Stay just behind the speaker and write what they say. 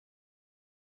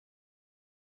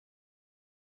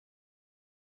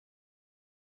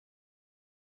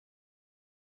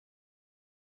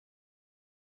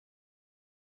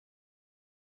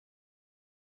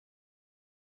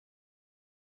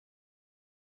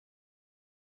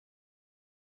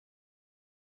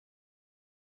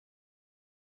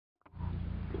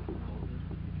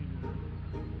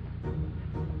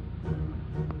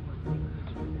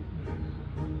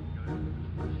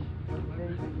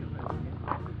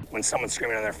when someone's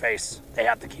screaming in their face, they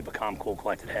have to keep a calm, cool,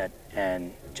 collected head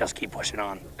and just keep pushing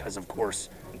on. Because of course,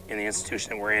 in the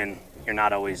institution that we're in, you're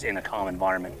not always in a calm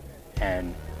environment.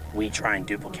 And we try and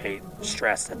duplicate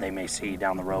stress that they may see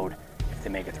down the road if they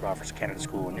make it through Officer Candidate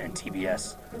School and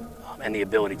TBS, and the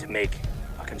ability to make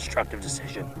a constructive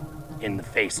decision in the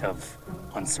face of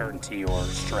uncertainty or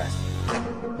stress.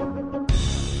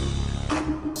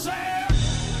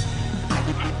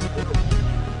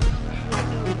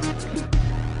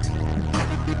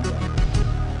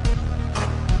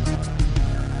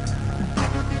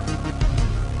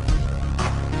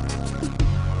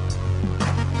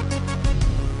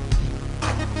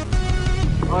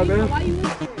 All right, man.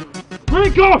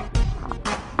 Rico!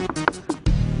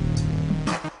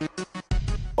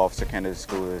 Officer Candidate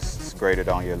School is graded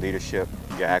on your leadership,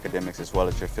 your academics, as well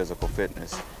as your physical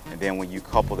fitness. And then when you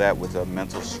couple that with the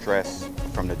mental stress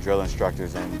from the drill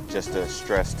instructors and just the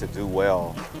stress to do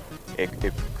well, it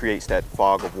creates that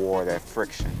fog of war, that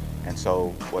friction. And so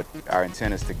what our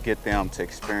intent is to get them to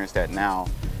experience that now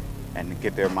and to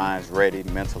get their minds ready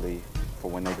mentally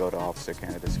for when they go to Officer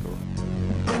Candidate School.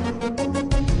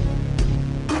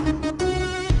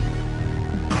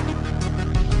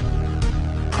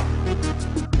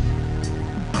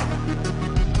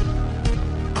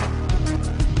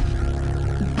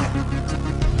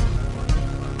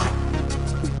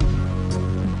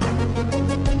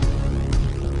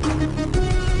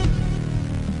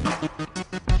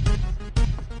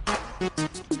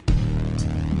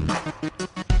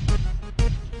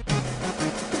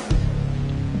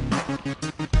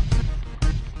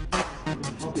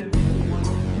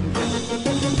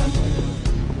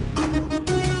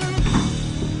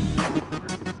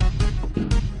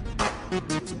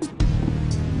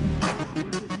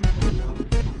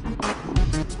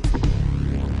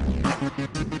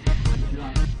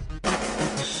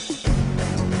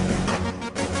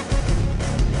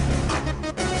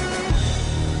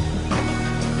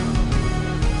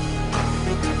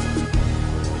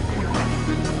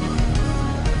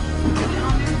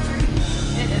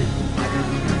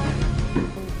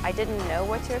 I didn't know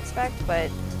what to expect,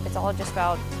 but it's all just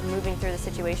about moving through the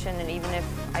situation, and even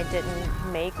if I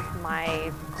didn't make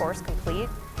my course complete,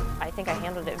 I think I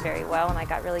handled it very well, and I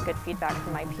got really good feedback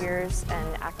from my peers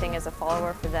and acting as a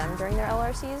follower for them during their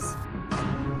LRCs.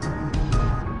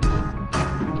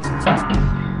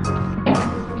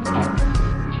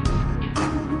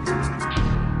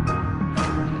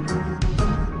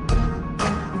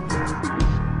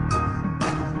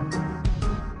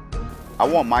 I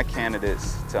want my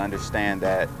candidates to understand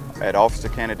that at Officer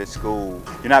Candidate School,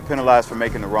 you're not penalized for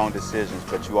making the wrong decisions,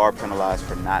 but you are penalized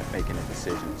for not making a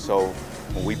decision. So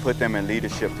when we put them in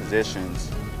leadership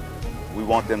positions, we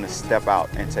want them to step out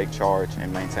and take charge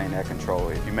and maintain that control.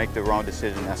 If you make the wrong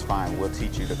decision, that's fine. We'll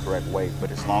teach you the correct way. But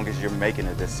as long as you're making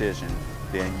a decision,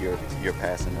 then you're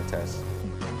passing the test.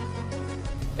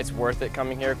 It's worth it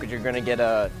coming here because you're going to get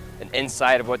an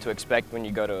insight of what to expect when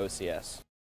you go to OCS.